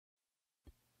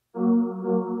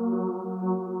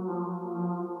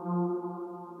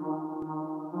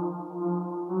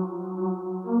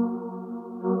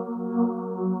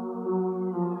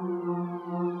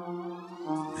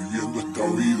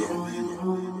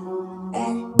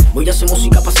Voy a hacer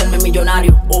música para hacerme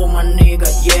millonario. Oh my nigga,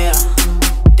 yeah.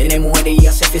 Tenemos mujeres y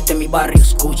hace fiesta en mi barrio.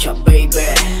 Escucha, baby.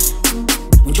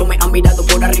 Muchos me han mirado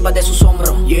por arriba de sus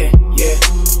hombros. Yeah, yeah.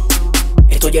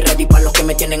 Estoy ready para los que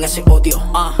me tienen ese odio.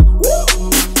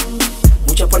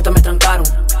 Muchas puertas me trancaron,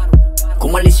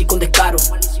 como Alice con descaro.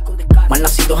 Mal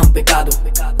nacidos han pecado,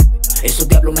 esos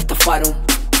diablos me estafaron.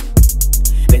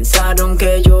 Pensaron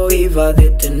que yo iba a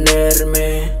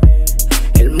detenerme.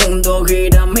 El mundo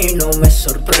gira, a mí no me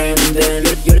sorprende.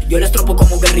 Yo les tropo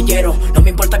como guerrillero, no me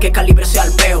importa qué calibre sea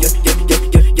el peo.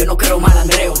 Yo no creo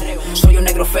malandreo, soy un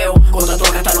negro feo, contra tu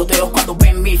cataloteo. Cuando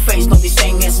ven mi face no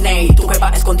dicen Snake. Tu jeva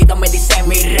escondida me dice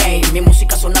mi rey. Mi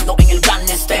música sonando en el gran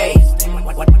stage.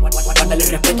 Guárdale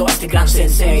respeto a este gran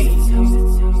sensei.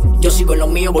 Yo sigo en lo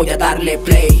mío, voy a darle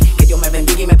play. Que Dios me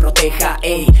bendiga y me proteja,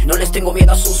 ey. No les tengo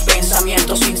miedo a sus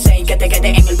pensamientos insane. Que te quede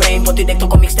en el brain, voy directo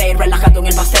con mixtape. Relajado en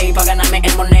el backstage, pa' ganarme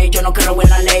el money. Yo no creo en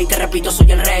la ley, te repito,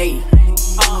 soy el rey.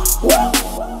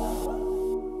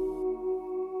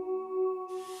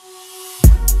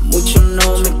 Muchos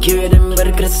no me quieren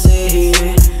ver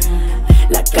crecer.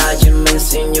 La calle me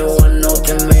enseñó a no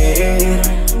temer.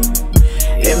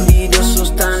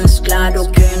 Envidiosos tan es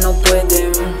claro que no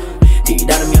pueden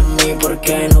tirarme a mí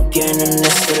porque no tienen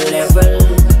este level.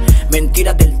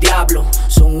 Mentiras del diablo,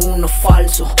 son unos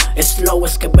falsos. Slow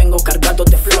es que vengo cargado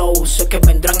de flow. Sé que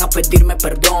vendrán a pedirme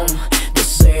perdón.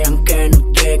 Desean que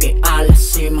no llegue a la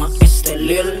cima este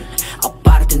lil.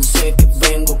 Apártense que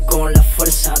vengo con la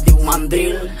fuerza de un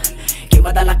mandril. ¿Quién va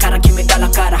a dar la cara? ¿Quién me da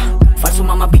la cara? Falso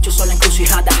mamá bicho sola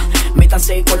encrucijada.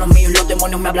 Métanse con los míos, los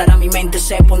demonios me hablarán. Mi mente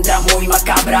se pondrá muy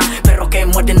macabra. Perro que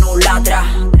muerde no ladra.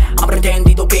 Han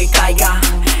pretendido que caiga,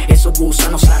 esos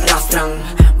gusanos arrastran.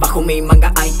 Bajo mi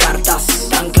manga hay cartas,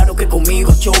 tan claro que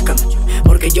conmigo chocan.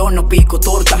 Porque yo no pico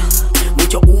torta,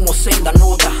 mucho humo senda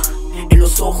nota. En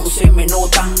los ojos se me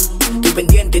nota. Estoy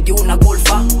pendiente de una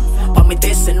golfa, pa'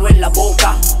 metérselo en la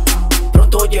boca.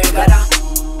 Pronto llegará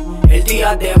el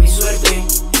día de mi suerte.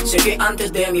 Sé que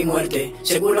antes de mi muerte,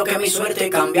 seguro que mi suerte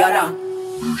cambiará.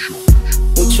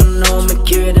 Muchos no me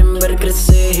quieren ver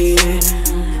crecer.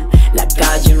 La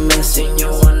calle me enseñó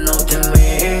a no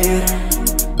temer.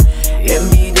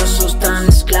 Envidiosos tan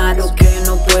es claro que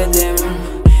no pueden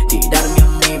tirarme a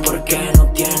mí porque no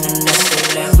tienen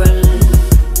ese level.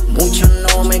 Muchos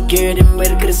no me quieren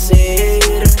ver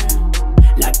crecer.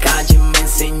 La calle me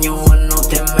enseñó a no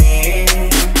temer.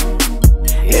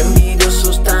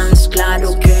 Envidiosos tan es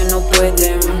claro que no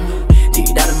pueden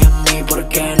tirarme a mí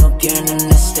porque no tienen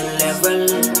este level.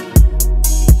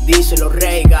 Díselo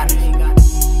Reigar,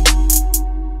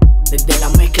 desde la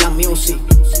mezcla music.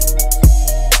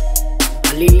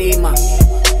 Ali Lima,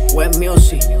 Web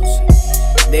Music,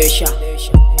 Desha,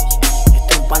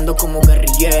 estompando como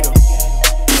guerrillero.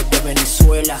 Desde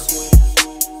Venezuela,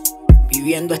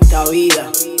 viviendo esta vida.